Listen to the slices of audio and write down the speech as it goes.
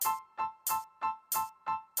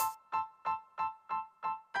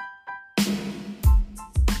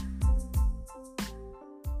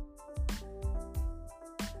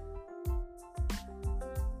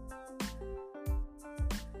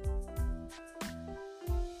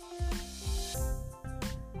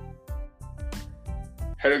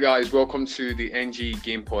Hello guys, welcome to the NG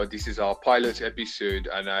Game Pod. This is our pilot episode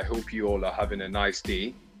and I hope you all are having a nice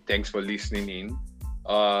day. Thanks for listening in.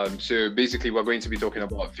 So basically we're going to be talking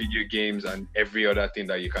about video games and every other thing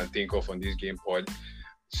that you can think of on this Game Pod.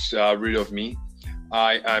 So rid of me.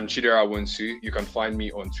 I am Chidera Wonsu. You can find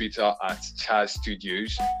me on Twitter at Chaz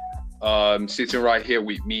Studios. Sitting right here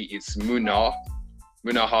with me, it's Muna.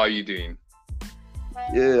 Muna, how are you doing?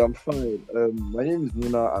 Yeah, I'm fine. My name is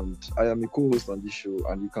Muna and I am a co-host on this show,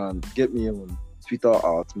 and you can get me on Twitter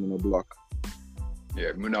at Muna Black.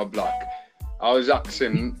 Yeah, Muna Black. I was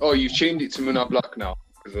asking, you've changed it to Muna Black now.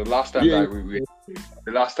 Because the last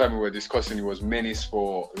time we were discussing, it was Menace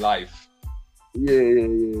for Life.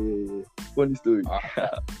 Yeah. Funny story.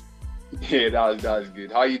 Yeah, that was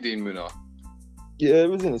good. How are you doing, Muna? Yeah,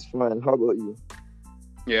 everything is fine. How about you?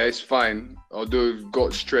 Yeah, it's fine. Although I've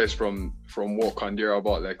got stress from work and there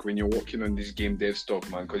about like when you're working on this game dev stuff,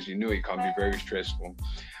 man, because you know it can be very stressful.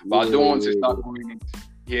 But I don't want to start going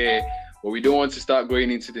into we don't want to start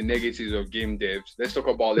going into the negatives of game devs. Let's talk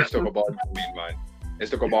about gaming, man.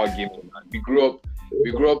 Let's talk about gaming, man. We grew up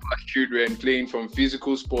as children playing from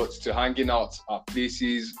physical sports to hanging out at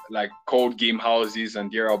places like called game houses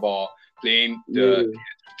and thereabout, playing the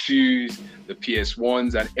PS2s, the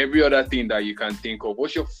PS1s, and every other thing that you can think of.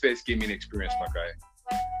 What's your first gaming experience, my guy?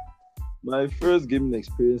 My first gaming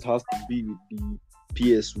experience has to be with the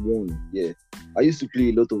PS1. Yeah, I used to play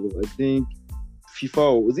a lot of, I think,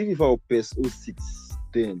 FIFA or PES 06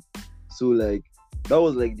 then. So like that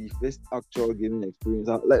was like the first actual gaming experience.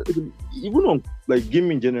 Like even on like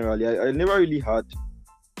gaming generally, I never really had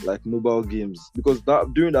like mobile games because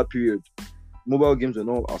during that period, mobile games were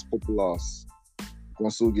not as popular as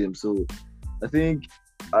console games. So I think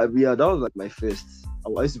that was like my first.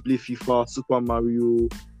 I used to play FIFA, Super Mario.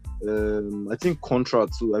 I think Contra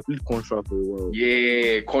too. I played Contra for a while.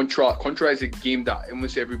 Yeah, Contra is a game that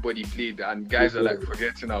almost everybody played, and guys are like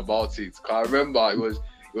forgetting about it. Cause I remember it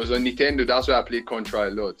was on Nintendo. That's why I played Contra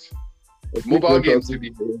a lot. Mobile games to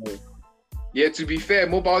be fair,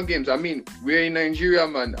 mobile games. I mean, we're in Nigeria,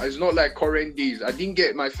 man. It's not like current days. I didn't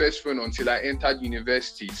get my first phone until I entered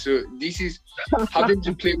university. So this is having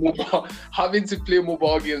to play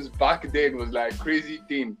mobile games back then was like crazy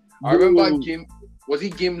thing. I remember was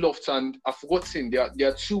it Game Loft, and I've forgotten there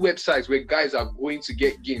are two websites where guys are going to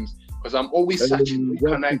get games because I'm always searching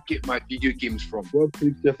where can I get my video games from.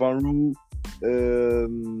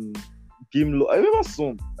 Game Loft. I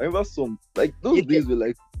remember some. Like those days were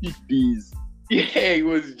like peak days. Yeah, it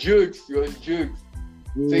was jokes. So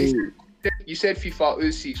you said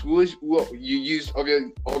FIFA 06. What you used?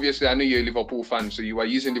 Obviously, I know you're a Liverpool fan, so you were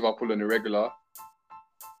using Liverpool on a regular.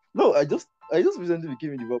 No, I just recently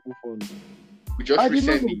became a Liverpool fan.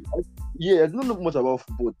 Recently? I didn't know much about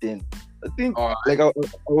football then. I think like I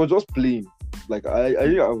was just playing. Like I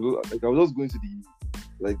was just going to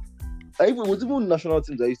the it was even national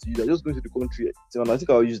teams I used to use. I just going to the country team, and I think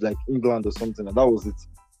I would use like England or something, and that was it.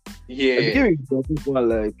 Yeah. I became a Liverpool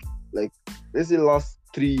fan like let's say last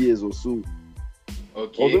 3 years or so.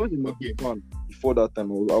 Okay. I was always a Madrid fan before that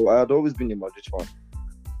time. I had always been a Madrid fan.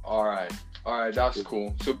 All right, that's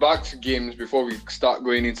cool. So back to games before we start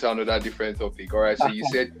going into another different topic. All right, so you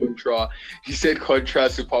said Contra,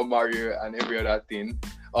 Super Mario, and every other thing.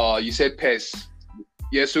 You said PES.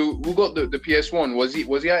 Yeah, so who got the PS1? Was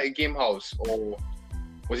he at a game house or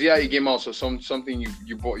something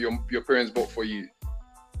you bought your parents bought for you?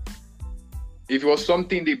 If it was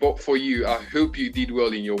something they bought for you, I hope you did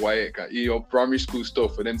well in your your primary school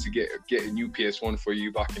stuff for them to get a new PS1 for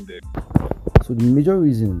you back in there. So the major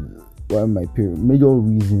reasons, because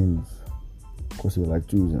there were like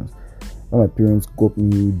two reasons. Why my parents got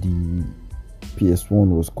me the PS1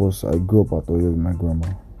 was because I grew up at Oyo with my grandma.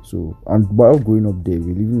 So, and while growing up there,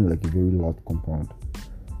 we lived in like a very large compound.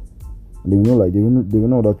 And there were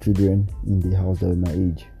no other children in the house that were my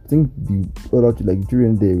age. I think the other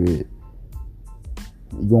children there were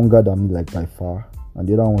younger than me, like by far, and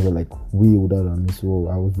the other ones were like way older than me. So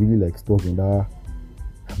I was really like stuck in that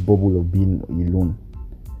bubble of being alone.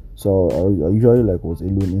 So I usually was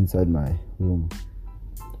alone inside my room.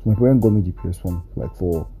 So my parents got me the PS1 like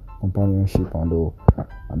for companionship and all.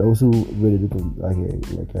 And I also read a lot of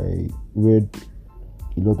I read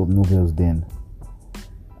a lot of novels then.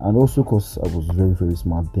 And also because I was very, very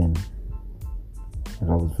smart then.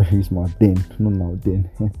 I was very smart then, not now then.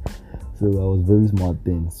 So I was very smart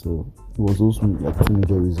then. So it was also like two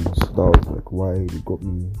major reasons. That was like why they got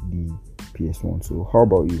me the PS1. So how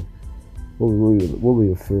about you? What were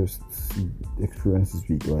your first experiences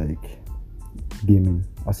with like gaming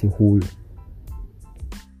as a whole?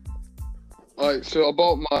 Alright, so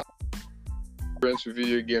about my experience with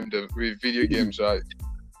video games, right?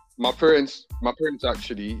 my parents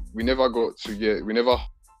actually, we never call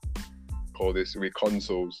this with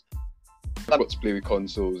consoles. I got to play with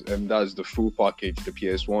consoles, and that's the full package: the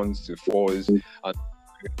PS1s, the 4s, and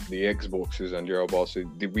the Xboxes and thereabouts. So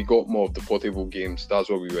we got more of the portable games. That's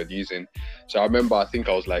what we were using. So I remember, I think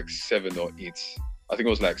I was like 7 or 8. I think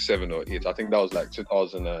that was like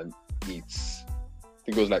 2008. I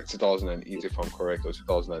think it was like 2008, if I'm correct, or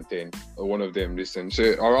 2010, or one of them. Listen,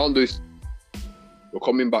 so around those, we're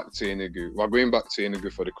coming back to Enugu. We're going back to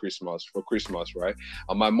Enugu for Christmas, right?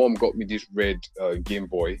 And my mom got me this red Game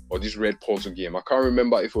Boy, or this red puzzle game. I can't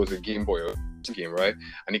remember if it was a Game Boy or a game, right?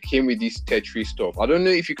 And it came with this Tetris stuff. I don't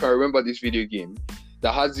know if you can remember this video game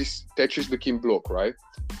that has this Tetris-looking block, right?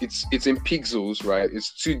 It's in pixels, right?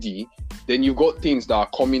 It's 2D. Then you've got things that are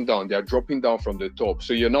coming down. They're dropping down from the top.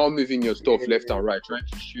 So you're now moving your stuff left and right, trying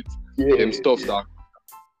to shoot them stuff that.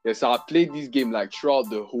 Yes, I played this game like throughout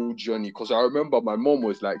the whole journey, because I remember my mom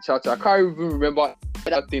was like, Chacha, I can't even remember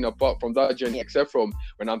that thing apart from that journey, except from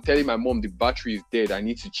when I'm telling my mom the battery is dead, I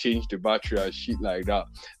need to change the battery and shit like that.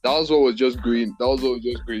 That was what was just going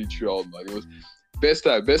throughout, man. It was best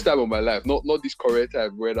time of my life. Not this correct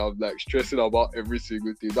time where I'm like stressing about every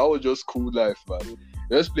single thing. That was just cool life, man.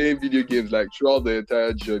 Just playing video games like throughout the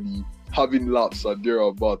entire journey, having laps and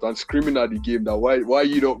thereabout, and screaming at the game that why are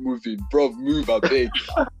you not moving, bro? Move, I beg.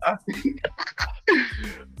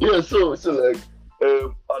 Yeah, so like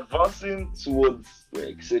advancing towards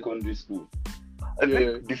like secondary school. I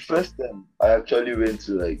think the first time I actually went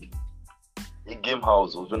to like a game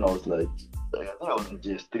house was when I was like I think I was in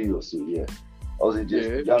JS3 or so. Yeah, I was in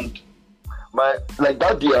JS3, and my like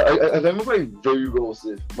that day I remember it very well.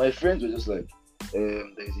 Safe. My friends were just like,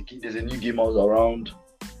 there's a new game house around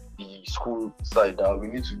the school side that we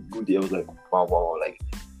need to go there. I was like, wow, like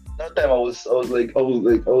that time I was like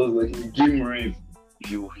in game rave.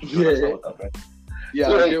 If you understand what I mean. Yeah,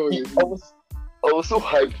 so, I was so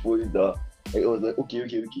hyped for it that I was like, okay.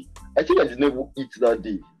 I think I did not eat that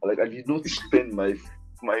day. Like I did not spend my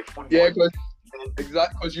food. Yeah,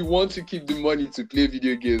 because you want to keep the money to play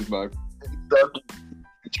video games, man. Exactly.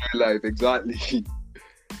 Enjoy life, exactly.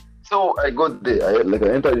 So I got there. I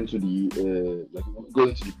entered into the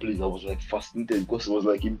going to the place. I was like fascinated because it was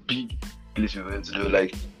like a big place we went to do.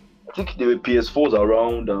 Like I think there were PS4s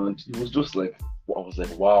around, and it was just like I was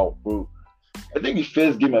like, wow, bro. I think the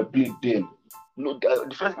first game I played then,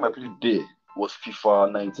 the first game I played there was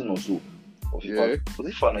FIFA 19 or so. Was it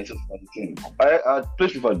FIFA 19 or 19? I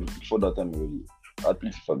played FIFA before that time already. I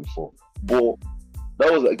played FIFA before, but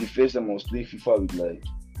that was like the first time I was playing FIFA with like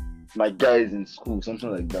my guys in school,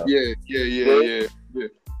 something like that. Yeah.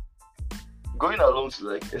 Going along to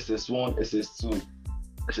like SS1, SS2,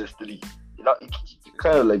 SS3, it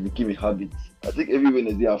kind of like became a habit. I think every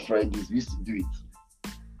Wednesday and Fridays we used to do it.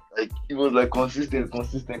 Like it was like consistent. Like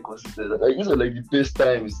these are like the best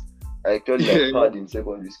times I actually had in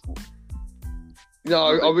secondary school.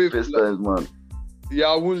 No, I mean best times, man. Yeah,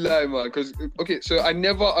 I won't lie, man. Because so I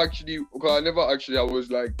was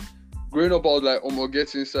like growing up. I was like, I'm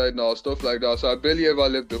get inside now, stuff like that. So I barely ever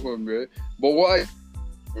left the home, right? But what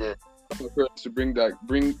my parents to bring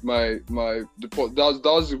my that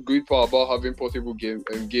was a good part about having portable game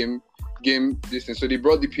this thing. So they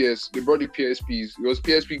brought the PSPs. It was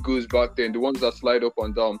PSP goes back then, the ones that slide up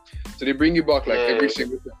and down. So they bring it back like every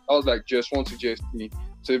single time. I was like just want to just play.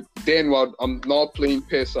 So then while I'm now playing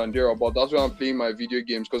PES and thereabout, that's why I'm playing my video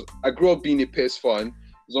games, because I grew up being a PES fan.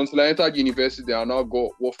 It's until I entered university I now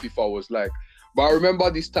got what FIFA was like. But I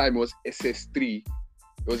remember this time it was SS3.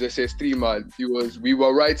 It was SS3, man. We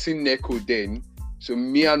were writing Neko then. So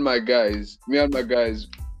me and my guys,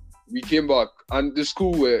 we came back, and the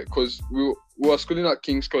school because we were schooling at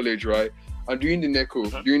King's College, right? And during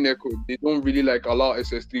Neko, they don't really like allow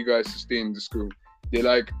SS3 guys to stay in the school. They're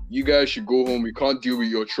like, you guys should go home. We can't deal with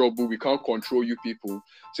your trouble. We can't control you people.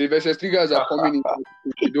 So if SS3 guys are coming in,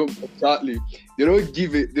 they don't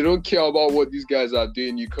give it. They don't care about what these guys are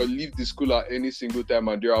doing. You can leave the school at any single time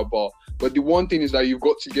and they're about. But the one thing is that you've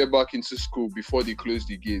got to get back into school before they close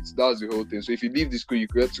the gates. That's the whole thing. So if you leave the school, you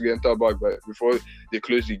get to enter back before they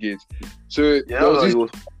close the gates. So that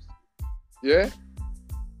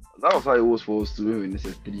was how it was for us to do in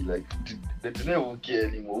SS3. Like they didn't care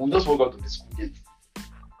anymore. We just walk out of the school gate.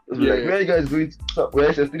 Like, where are you guys going to?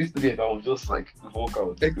 Where SS3 student? I was just like, walk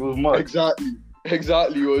out. It was mad.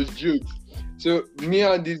 Exactly. It was jokes. So me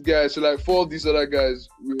and these guys, so like 4 of these other guys,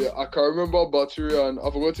 I can remember Baturi and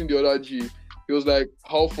I've forgotten the other G. He was like,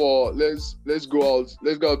 how far? Let's go out.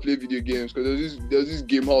 Let's go out play video games, because there's this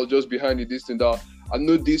game house just behind it, this and that. I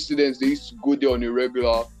know these students, they used to go there on a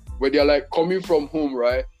regular, where they're like coming from home,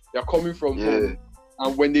 right? They're coming from home.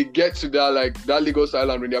 And when they get to that Lagos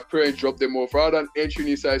Island, when their parents drop them off, rather than entering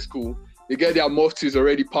inside school, they get their muftis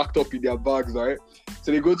already packed up in their bags, right?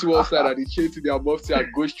 So they go to one side and they change to their mufti and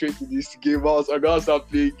go straight to this game house and go start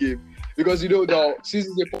playing game. Because now, since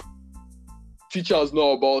teachers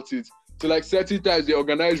know about it, so like certain times they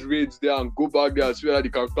organize raids there and go back there and swear that they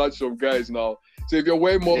can catch some guys now. So if you're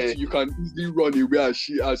wearing mufti, you can easily run away and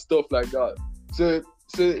shit and stuff like that. So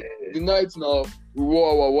the night now, we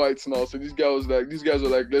wore our whites now. So these guys were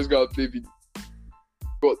like, let's go and play video.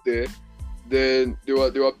 Got there. Then there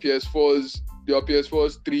were PS4s,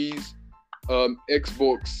 3s,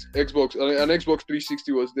 Xbox, and Xbox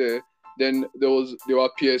 360 was there. Then there were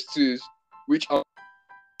PS2s, which are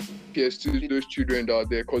PS2s, those children that are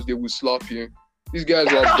there because they will slap you. These guys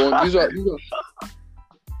were born. These are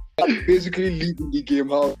basically leaving the game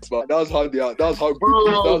house, but that's how they are. That's how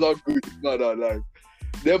good it's not that life.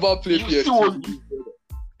 Never play PS2.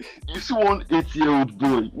 You see one 8-year-old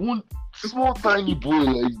boy, one small tiny boy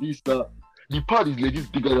like this, the pad is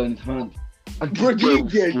legit bigger than his hand. And bro,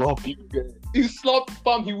 he slap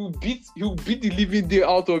fam, he will beat the living day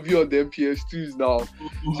out of you on them PS2s now.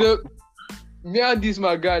 So me and this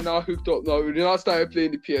my guy now hooked up now. We now started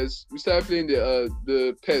playing the PS. We started playing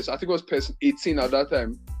the PES. I think it was PES 18 at that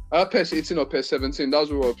time. PES 18 or PES 17. That's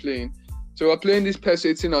what we were playing. So we're playing this PES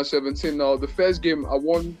 18 and 17 now. The first game I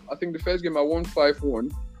won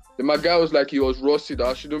 5-1. Then my guy was like, he was rusty that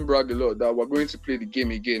I shouldn't brag a lot, that we're going to play the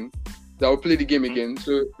game again. So we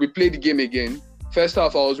played the game again. First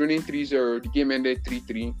half I was winning 3-0. The game ended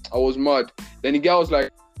 3-3. I was mad. Then the guy was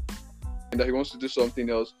like that he wants to do something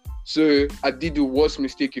else. So I did the worst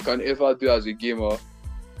mistake you can ever do as a gamer.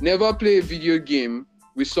 Never play a video game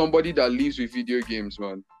with somebody that lives with video games,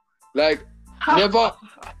 man. Like never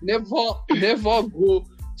go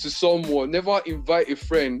to someone, never invite a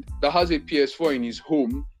friend that has a PS4 in his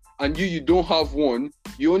home and you don't have one.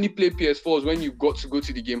 You only play PS4s when you got to go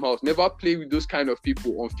to the game house. Never play with those kind of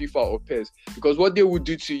people on FIFA or PES, because what they will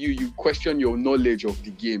do to you, you question your knowledge of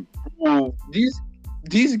the game.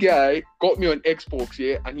 This guy got me on Xbox,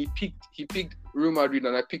 yeah, and he picked Real Madrid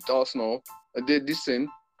and I picked Arsenal. I did this thing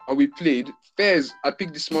and we played. Fairs, I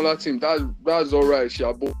picked the smaller team. That's alright,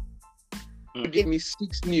 Shabo. He gave me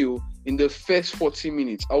 6-0 in the first 40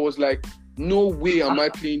 minutes. I was like, no way am I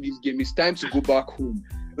playing this game. It's time to go back home.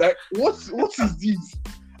 Like, what is this?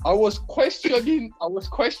 I was questioning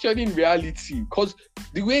reality, because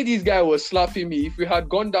the way this guy was slapping me, if we had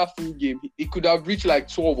gone that full game, he could have reached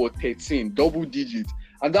like 12 or 13, double digit.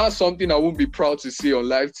 And that's something I won't be proud to say on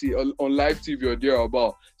live TV or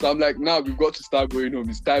thereabout. So I'm like, now we've got to start going home.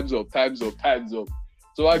 It's time's up.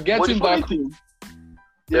 So I'm getting back home.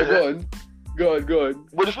 Yeah, go on.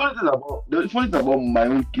 But the funny thing about my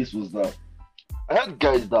own case was that I had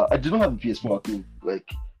guys that I did not have a PS4 at home. Like,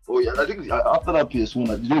 I think after that PS1,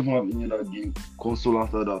 I didn't even have any other game console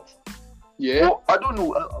after that. Yeah. But I don't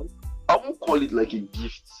know. I won't call it like a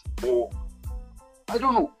gift, or I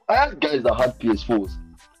don't know. I had guys that had PS4s.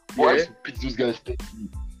 But I used to beat those guys.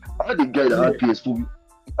 I had a guy that had PS4.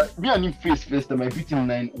 Me and him faced first time. I beat him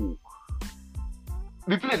 9-0.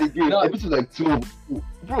 We played the game. I beat him like 12.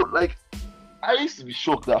 Bro, like, I used to be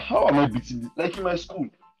shocked that how am I beating this? Like in my school.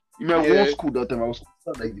 In my own school that time, I was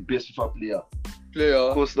like the best FIFA player.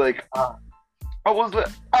 Because like, I was like,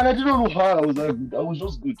 and I didn't know how I was that good. I was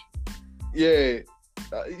just good. Yeah.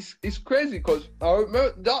 It's crazy because I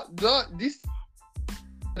remember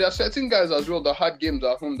there are certain guys as well that had games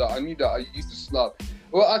at home that I used to slap.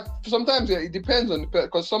 Well, sometimes it depends on the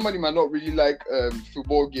because somebody might not really like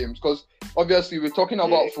football games, because obviously we're talking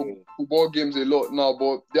about football games a lot now,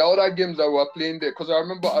 but there are other games that we were playing there. Because I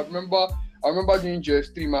remember doing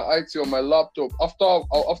JS3, my IT on my laptop after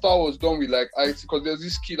I was done with like IT, because there's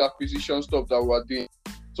this skill acquisition stuff that we were doing.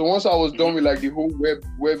 So once I was done with like the whole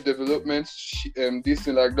web development this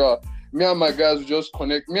thing like that, me and my guys would just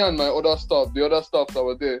connect. Me and my other staff, the other staff that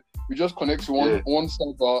were there, we just connect to one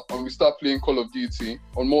server and we start playing Call of Duty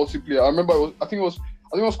on multiplayer. I remember I think it was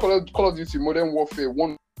Call of Duty Modern Warfare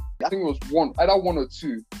 1. I think it was either 1 or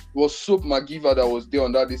 2. It was Soap Magiva that was there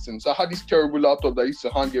on that distance. So I had this terrible laptop that used to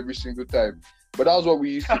hang every single time. But that was what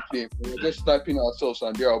we used to play. We were just sniping ourselves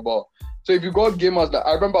and thereabout. So if you got gamers that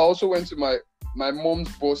I remember, I also went to my mom's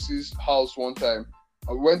boss's house one time.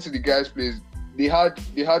 I went to the guy's place. They had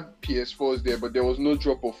PS4s there, but there was no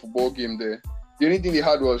drop of football game there. The only thing they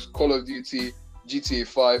had was Call of Duty, GTA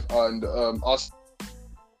 5, and us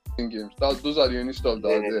games. Those are the only stuff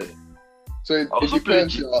that are there. So it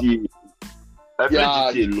depends. I played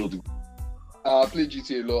GTA a lot. I played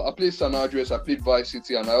GTA a lot. I played San Andreas, I played Vice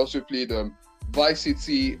City, and I also played Vice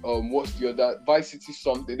City. What's the other? Vice City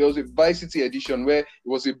something. There was a Vice City edition where it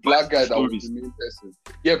was a black guy that was the main person.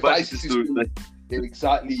 Yeah, Vice City Stories. Yeah,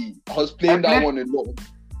 exactly. I was playing that one a lot.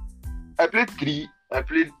 I played 3. I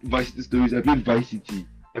played Vice City Stories. I played Vice City.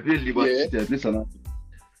 I played Liberty City. I played San Andreas.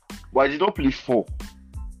 But I did not play 4.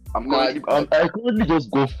 I currently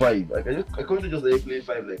just go 5. Like I currently just play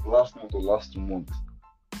 5 like last month or last 2 months.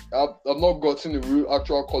 I've not gotten the real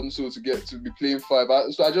actual console to get to be playing 5.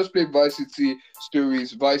 So I just played Vice City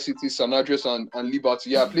Stories, Vice City, San Andreas, and Liberty.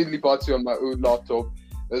 Yeah, I played Liberty on my old laptop.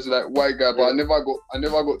 It was like white guy, but I never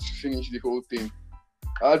got to finish the whole thing.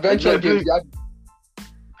 Adventure games,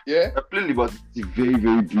 yeah. I played Liberty very,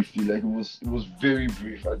 very briefly. Like it was very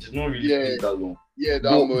brief. I did not really play that long. Yeah,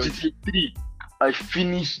 that much. GTA 3. I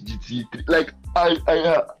finished GTA 3. Like I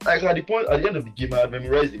at the point at the end of the game, I had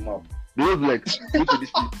memorized the map. They was like, go to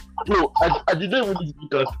this place. Bro, I didn't really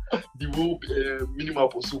look at the whole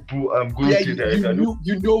minimap or so, bro. I'm going to there.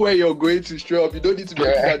 You know where you're going to straight up. You don't need to be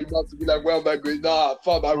looking at the map to be like, where am I going? Nah,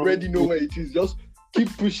 fam, I already know where it is. Just keep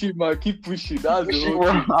pushing, man. Keep pushing. That's the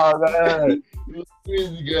whole thing. You're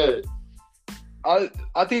crazy guy.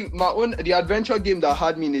 I think the adventure game that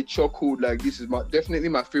had me in a chokehold like this is definitely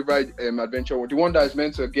my favorite adventure one. The one that is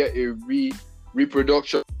meant to get a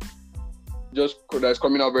reproduction. That's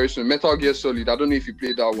coming out very soon. Metal Gear Solid. I don't know if you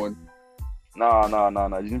played that one. Nah.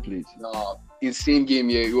 I didn't play it. Nah, insane game.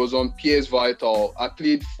 Yeah, it was on PS Vital. I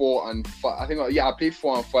played 4 and 5. I played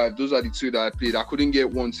 4 and 5. Those are the 2 that I played. I couldn't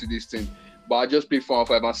get one to this thing, but I just played 4 and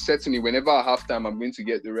 5. And certainly, whenever I have time, I'm going to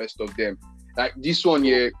get the rest of them. Like this one,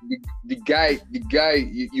 the guy.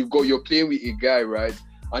 You're playing with a guy, right?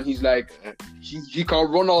 And he's like, he can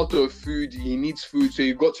run out of food. He needs food, so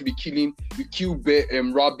you've got to be killing. You kill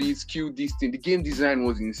rabbits, kill this thing. The game design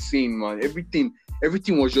was insane, man. Everything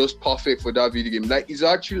was just perfect for that video game. Like it's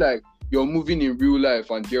actually like you're moving in real life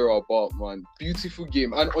and thereabout, man. Beautiful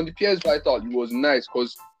game. And on the PS Vital, it was nice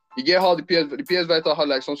because you get how the PS Vital had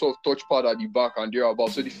like some sort of touchpad at the back and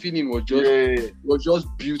thereabout. So the feeling was just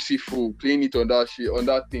beautiful playing it on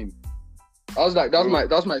that thing. I was like,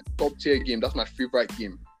 that's my top tier game. That's my favorite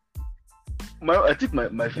game. I think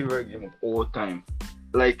my favorite game of all time.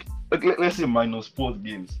 Like let's say minus sports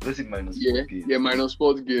games. Yeah, minus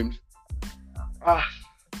sports games. I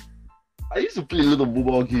used to play a lot of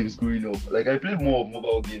mobile games growing up. Like I played more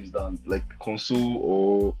mobile games than like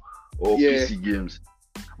console or PC games.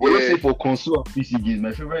 But let's say for console and PC games,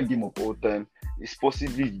 my favorite game of all time is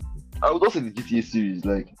possibly, I would also say the GTA series.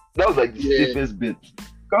 Like that was like the safest bet.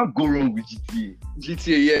 Can't go wrong with GTA.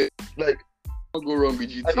 GTA, like can't go wrong with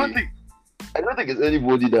GTA. I don't think there's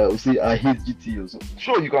anybody that will say I hate GTA or so.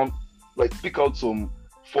 Sure, you can like pick out some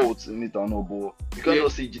faults in it and all, but you can't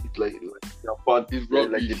just say GTA like they're bad. It's like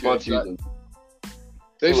the bad season.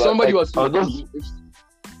 If somebody was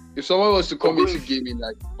to come into gaming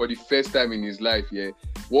like for the first time in his life,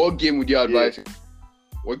 what game would you advise him?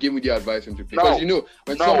 What game would you advise him to play? Because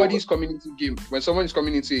when someone is coming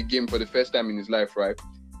into a game for the first time in his life, right?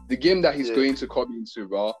 The game that he's going to come into,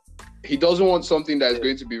 bro, he doesn't want something that is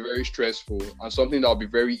going to be very stressful and something that will be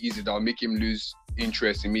very easy that will make him lose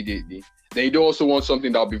interest immediately. Then you don't also want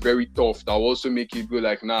something that will be very tough that will also make you go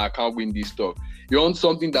like, nah, I can't win this stuff. You want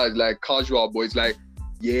something that is like casual, but it's like,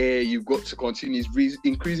 yeah, you've got to continue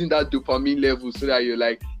increasing that dopamine level so that you're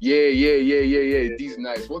like, this is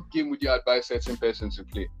nice. What game would you advise certain person to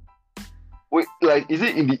play? Wait, like, is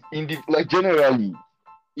it in the like generally?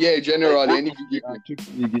 Yeah, generally, like, any video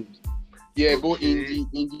games. Yeah, both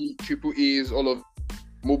indie, triple A's, all of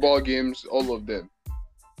mobile games, all of them.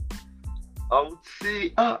 I would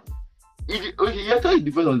say, I thought it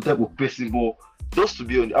depends on the type of person, but just to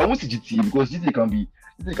be honest, I won't say GTA because GTA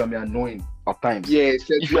can be annoying at times. Yeah,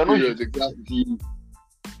 if you're not used to GTA,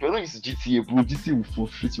 if you're not used to GTA, bro, GTA will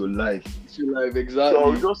frustrate your life. It's your life, exactly. So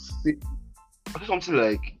I'll just say something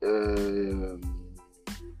like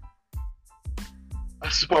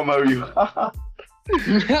Super Mario.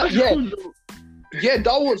 Yeah,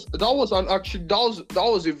 that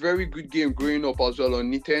was a very good game growing up as well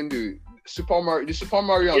on Nintendo. The Super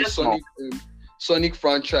Mario and Sonic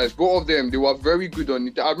franchise, both of them, they were very good on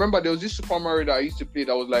it. I remember there was this Super Mario that I used to play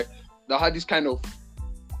that had this kind of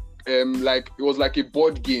like it was like a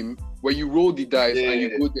board game where you roll the dice and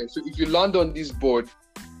you go there. So if you land on this board,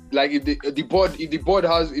 like if the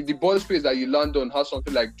board space that you land on has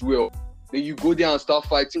something like duel, then you go there and start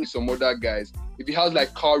fighting some other guys. If it has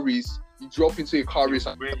like car race, you drop into a car race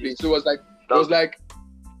and play. So it was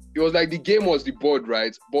like the game was the board,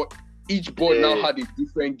 right? But each board now had a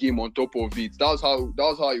different game on top of it. That was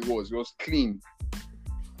how it was. It was clean.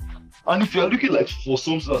 And if you're looking like for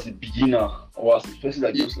something as a beginner or as a person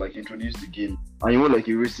that just like introduced the game and you want like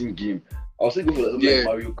a racing game, I'll say go for something like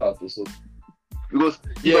Mario Kart or something. Because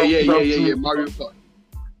Mario Kart.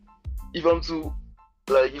 If I'm to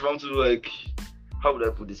like, how would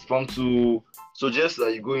I put this? If I'm to suggest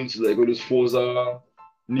that you go into like all those Forza,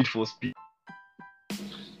 Need for Speed,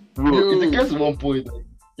 bro, if it gets to one point, like,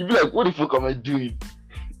 you'd be like, what the fuck am I doing?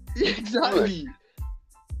 Exactly.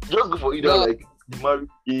 Just go for either like the Mario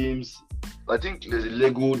games. I think there's a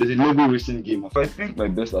Lego racing game. I think my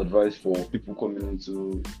best advice for people coming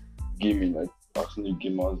into gaming, like actually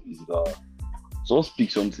gamers, is that just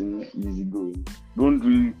pick something easy going. Don't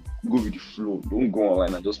really go with the flow. Don't go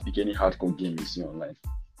online and just pick any hardcore game you see online.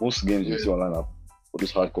 Most games you see online are for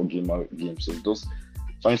those hardcore games. So just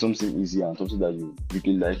find something easy and something that you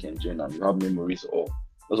really like and enjoy and you have memories or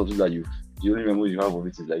not something that the only memory you have of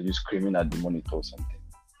it is like you screaming at the monitor or something.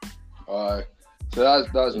 Alright. So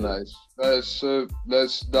that's nice. So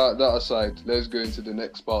let's that aside. Let's go into the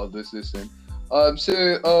next part of this listen.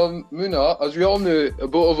 Muna, as we all know,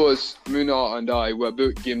 both of us, Muna and I, we're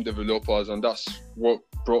both game developers, and that's what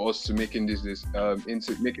brought us to making this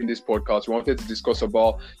into making this podcast. We wanted to discuss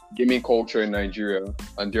about gaming culture in Nigeria,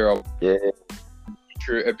 and there are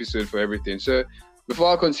true episode for everything. So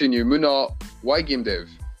before I continue, Muna, why game dev?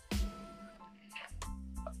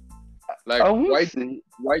 Like,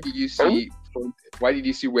 why did you see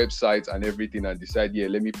websites and everything and decide,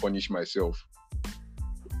 let me punish myself?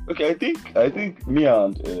 Okay, I think me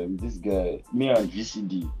and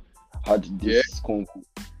VCD had this convo.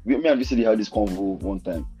 Me and VCD had this convo one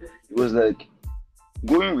time. It was like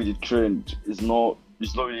going with the trend is not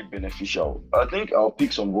really beneficial. I think I'll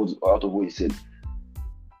pick some words out of what he said.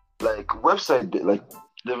 Like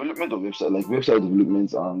development of website, like website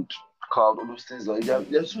development and cloud, all those things. Like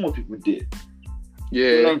there's so much people there.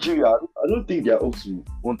 Yeah. In Nigeria, I don't think there are up to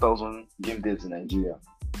 1,000 game devs in Nigeria.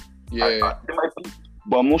 Yeah. There might be,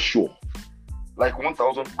 but I'm not sure. Like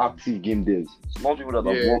 1,000 active game devs. It's not people that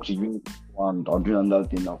have worked in Unity and are doing another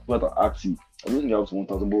thing now. People that are active. I don't think there are up to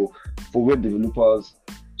 1,000, but for web developers,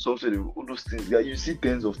 software, all those things, you see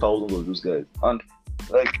tens of thousands of those guys. And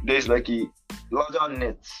like there's like a larger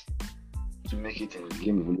net to make it in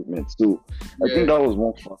game development. So I think that was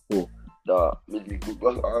one factor that made me go.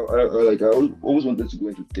 I always wanted to go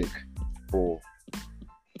into tech.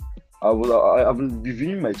 I've been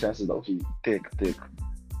reviewing my chances that tech,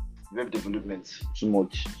 web development too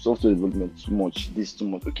much, software development too much, this too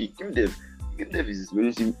much. Okay, game dev is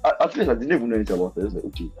very simple. At first I didn't even know anything about it. I was like,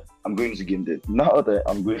 okay, I'm going into game dev. Now that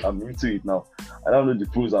I'm into it now. I don't know the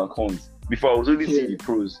pros and cons. Before I was only seeing the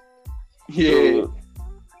pros. Yeah. So,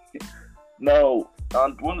 now,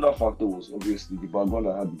 and one other factor was obviously the background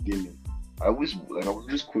I had with gaming. I was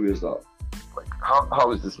just curious that, like,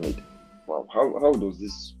 how is this made? Wow, how does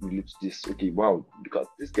this relate to this? Okay, wow, look at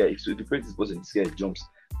this guy. If you press this button, this guy jumps.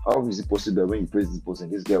 How is it possible that when you press this button,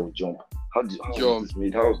 this guy will jump? How is this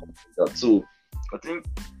made? How is that? So, I think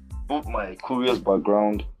both my curious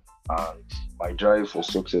background and my drive for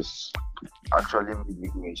success actually made me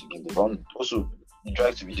go into game dev. And also, the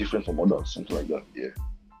drive to be different from others, something like that. Yeah.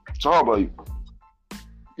 So, how about you?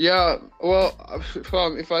 Yeah, well,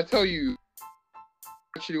 if I tell you,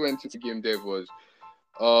 actually went into game dev was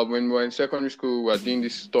when we were in secondary school, we were doing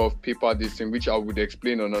this stuff, this thing, which I would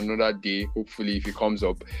explain on another day, hopefully, if it comes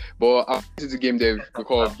up. But I went into game dev, we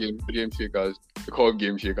call game shakers. We call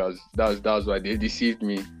game shakers. That's why they deceived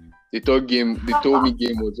me. They told me game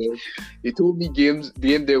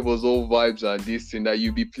dev was all vibes and this thing that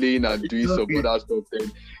you be playing and doing some other stuff.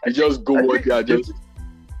 Then you just go what they are just.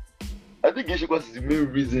 I think game shakers is the main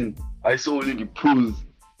reason I saw only the pros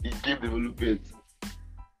in game development.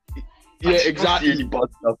 Yeah, exactly.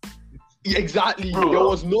 Exactly.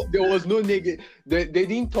 Bro. There was no negative. They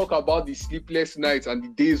didn't talk about the sleepless nights and the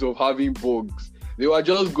days of having bugs. They were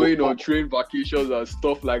just going on train vacations and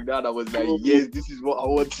stuff like that. I was like, yes, this is what I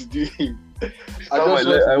want to do.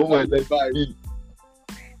 I want my life.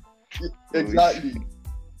 Exactly.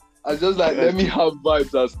 I just like, let me have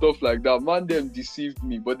vibes and stuff like that. Man, them deceived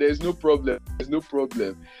me, but there's no problem.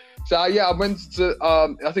 So I went to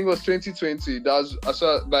I think it was 2020.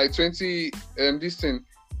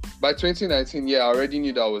 By 2019, I already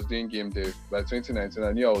knew that I was doing game dev. By 2019,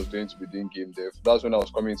 I knew I was going to be doing game dev. That's when I was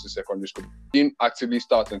coming into secondary school. Didn't actively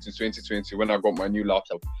start until 2020 when I got my new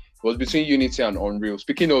laptop. It was between Unity and Unreal.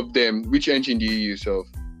 Speaking of them, which engine do you use yourself?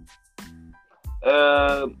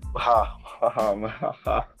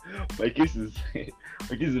 My case is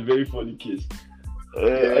a very funny case.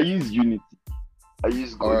 I use Unity. I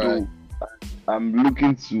use Godot. Right. I'm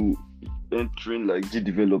looking to entering like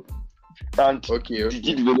G-Develop. And the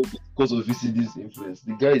G-Develop is because of VCD's influence.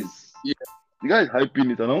 The guy is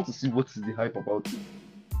hyping it, and I want to see what is the hype about it.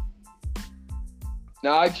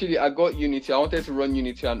 Now, actually, I got Unity. I wanted to run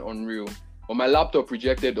Unity and Unreal, but my laptop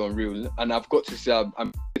rejected Unreal, and I've got to say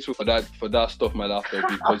I'm grateful for that stuff. My laptop,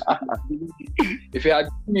 because if it had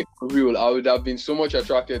given me Unreal, I would have been so much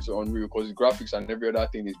attracted to Unreal because the graphics and every other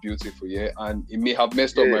thing is beautiful, yeah. And it may have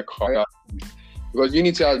messed up my career because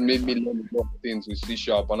Unity has made me learn a lot of things with C#,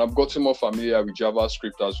 and I've gotten more familiar with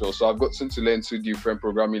JavaScript as well. So I've gotten to learn 2 different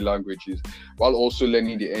programming languages while also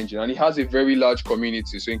learning the engine, and it has a very large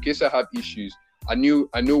community. So in case I have issues, I know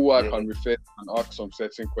where I can refer and ask some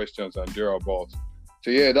certain questions and thereabouts. So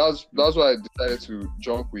yeah, that's why I decided to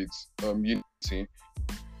jump with Unity,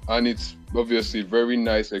 and it's obviously very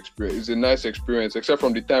nice experience. It's a nice experience, except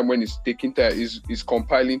from the time when it's taking time, is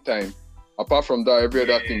compiling time. Apart from that, every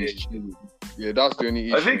other thing is chilling. Yeah, that's the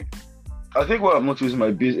only issue. I think why I'm not using my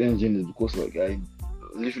base engine is because like I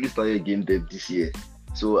literally started game dev this year,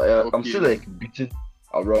 so I'm still like beating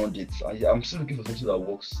around it. I'm still looking for something that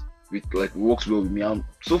works well with me. I'm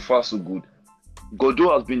so far so good.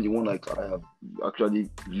 Godot has been the one like I have actually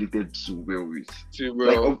related to well with.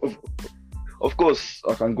 Like of course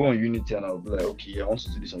I can go on Unity and I'll be like, okay, I want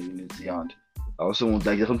to do this on Unity, and I also want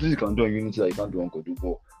like there's something you can do on Unity that you can't do on Godot.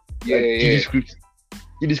 But ED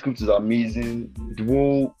script is amazing. The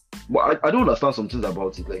whole, but I don't understand some things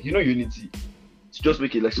about it. Like Unity, to just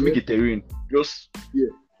make it like to make a terrain, just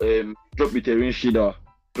drop a terrain shader,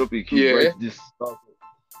 drop a key, write this stuff.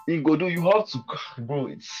 In Godot, you have to, bro.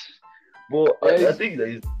 I think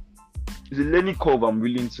that it's a learning curve I'm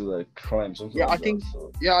willing to like climb. I think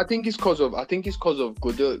it's because of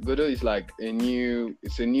Godot. Godot is like a new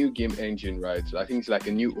game engine, right? So I think it's like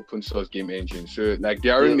a new open source game engine. So like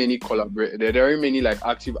there aren't many like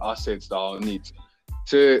active assets that are on it.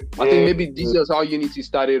 So I think maybe this is how Unity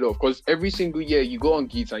started off, because every single year you go on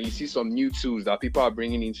Git and you see some new tools that people are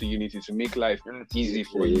bringing into Unity to make life easy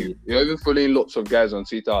for you. You're even following lots of guys on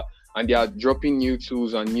Twitter and they are dropping new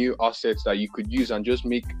tools and new assets that you could use and just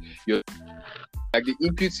make your, like the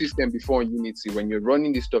input system before in Unity. When you're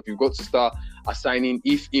running this stuff, you've got to start assigning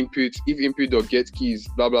if input or get keys,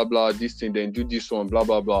 blah blah blah, this thing, then do this one, blah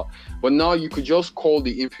blah blah. But now you could just call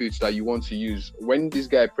the inputs that you want to use. When this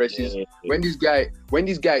guy presses, when this guy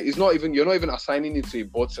is not even, you're not even assigning it to a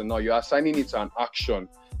button now, you're assigning it to an action.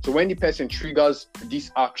 So when the person triggers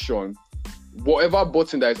this action, whatever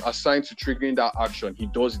button that is assigned to triggering that action, he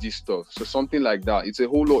does this stuff. So something like that. It's a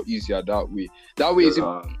whole lot easier that way. That way is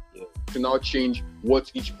to now change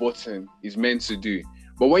what each button is meant to do.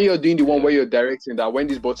 But when you're doing the one where you're directing that when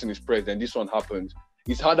this button is pressed, then this one happens,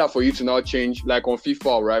 it's harder for you to now change, like on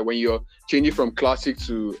FIFA, right? When you're changing from classic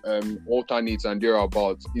to alternates and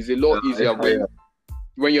thereabouts, it's a lot easier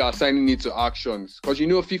when you're assigning it to actions. Because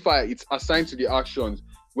FIFA, it's assigned to the actions,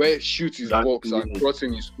 where shoot is box and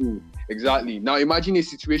crossing is O. Exactly. Now imagine a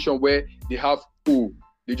situation where they have O.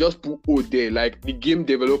 They just put O there. Like the game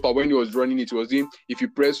developer, when he was running it, was in, if you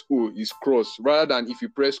press O, it's cross. Rather than if you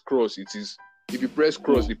press cross, it is, if you press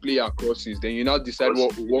cross, the player crosses. Then you now decide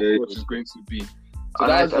what cross is going to be. So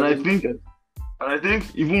I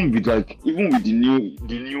think even with the new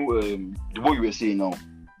what you were saying now,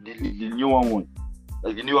 the newer one,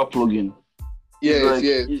 like the newer plugin. Yes.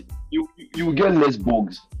 You get less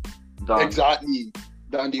bugs. Than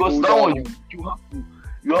the old one.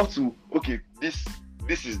 You have to okay, this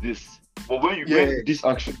is this. But when this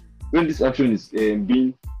action is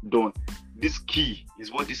being done, this key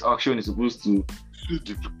is what this action is supposed to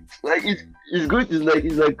do. Like it's good.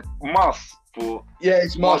 It's like mass for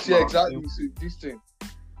it's mass. Yeah, exactly. So this thing.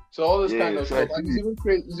 So all this kind of stuff, and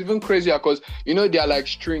it's even crazier because they are like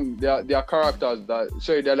string. They are characters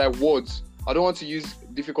they're like words. I don't want to use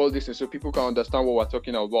difficult distance so people can understand what we're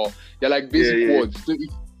talking about. They're like basic words. So if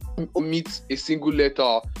you omit a single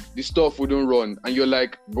letter, the stuff wouldn't run. And you're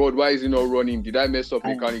like, God, why is it not running? Did I mess up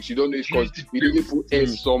mechanics? You don't know it's because you didn't put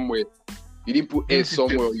S somewhere. You didn't put S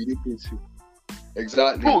somewhere. Or you didn't put C.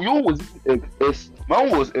 Exactly. Bro, yours was S. Mine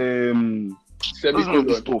was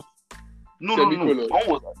semicolon. No.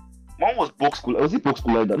 Mine was box color. Was it box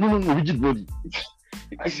color like that? No, rigid body.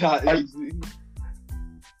 Exactly.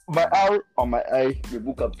 My R on my I were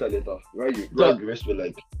both capital letter, right? The rest were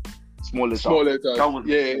like small letter.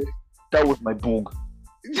 That was my bug.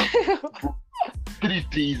 3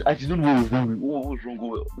 days. I didn't know what was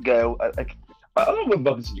wrong. Guy, I went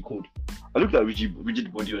back into the code. I looked at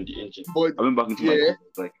rigid body on the engine. I went back into my code. I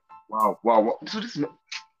was like, wow. So this is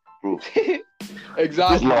bro.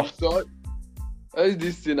 Exactly. So that's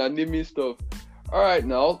this thing and naming stuff. All right,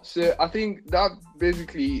 now, so I think that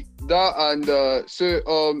basically that, and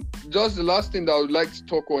just the last thing that I would like to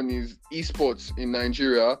talk on is esports in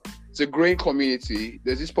Nigeria. It's a great community.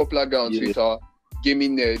 There's this popular guy on Twitter,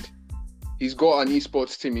 Gaming Nerd. He's got an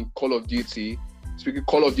esports team in Call of Duty, speaking,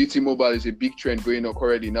 Call of Duty Mobile is a big trend going on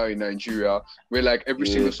currently now in Nigeria, where like every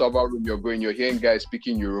single server room you're going, you're hearing guys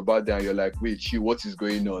speaking Yoruba there, and you're like, wait, shit, what is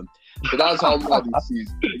going on? So that's how mad it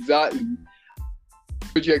is. Exactly.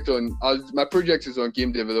 My project is on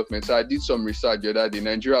game development. So I did some research the other day.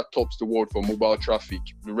 Nigeria tops the world for mobile traffic.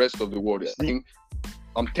 The rest of the world is.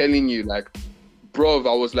 I'm telling you, like, bro,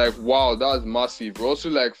 I was like, wow, that's massive. We're also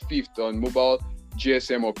like 5th on mobile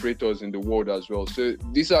GSM operators in the world as well. So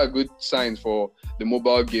these are good signs for the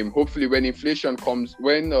mobile game. Hopefully, when inflation comes,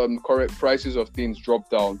 when correct prices of things drop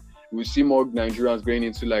down, we'll see more Nigerians going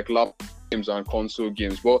into like laptop games and console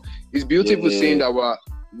games. But it's beautiful seeing that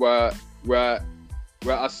we're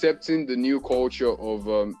accepting the new culture of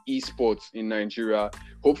esports in Nigeria.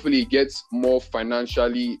 Hopefully it gets more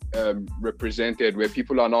financially represented, where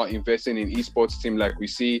people are now investing in esports team like we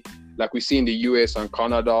see in the US and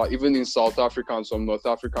Canada, even in South Africa and some North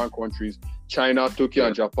African countries, China, Tokyo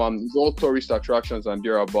and Japan. It's all tourist attractions and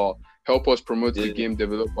they're about help us promote the game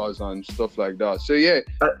developers and stuff like that. So yeah,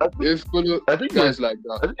 I think guys like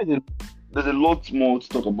that. I think there's a lot more to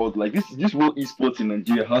talk about. Like this whole esports in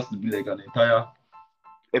Nigeria has to be like an entire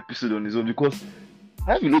episode on its own, because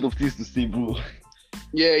I have a lot of things to say, bro.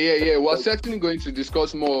 Yeah. We're certainly going to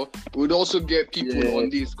discuss more. We'd also get people on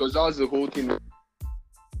this, because that's the whole thing.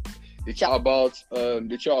 They chat about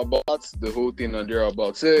the whole thing and they're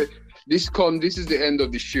about. So this is the end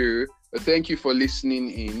of the show. Thank you for listening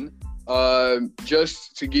in.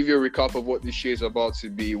 Just to give you a recap of what this show is about to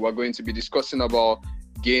be, we're going to be discussing about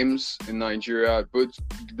games in Nigeria, both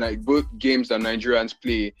games that Nigerians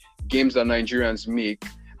play, games that Nigerians make,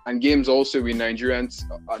 and games also with Nigerian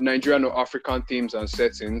or African themes and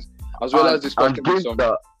settings, as well as discussing games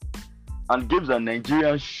that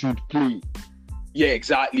Nigerians should play. Yeah,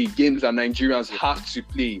 exactly. Games that Nigerians have to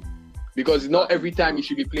play, because not every time you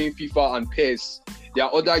should be playing FIFA and PES. There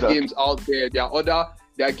are other games out there. There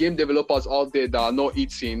are game developers out there that are not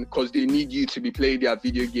eating because they need you to be playing their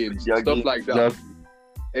video games, stuff like that.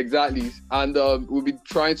 Exactly. And we'll be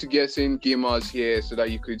trying to get in gamers here so that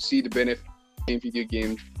you could see the benefit in video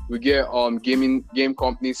games. We get game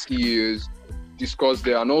company CEOs discuss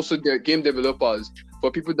there, and also the game developers,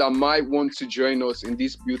 for people that might want to join us in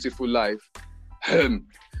this beautiful life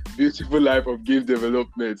of game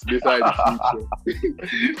development later in the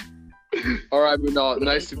future. All right, Muna,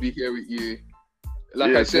 nice to be here with you.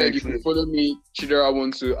 Like I said, you can follow me, Chidera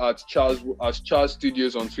Wonsu, at Charles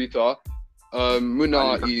Studios on Twitter.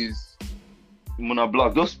 Muna is Muna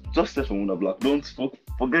Black. Just search for Muna Black. Don't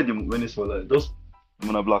forget the when it's for that. Just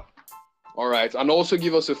Muna Black. All right, and also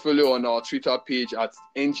give us a follow on our Twitter page at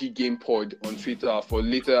NGGamePod on Twitter for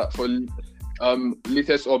latest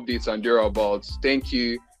updates and thereabouts. Thank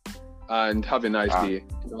you, and have a nice day.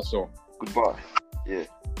 That's all. Goodbye. Yeah.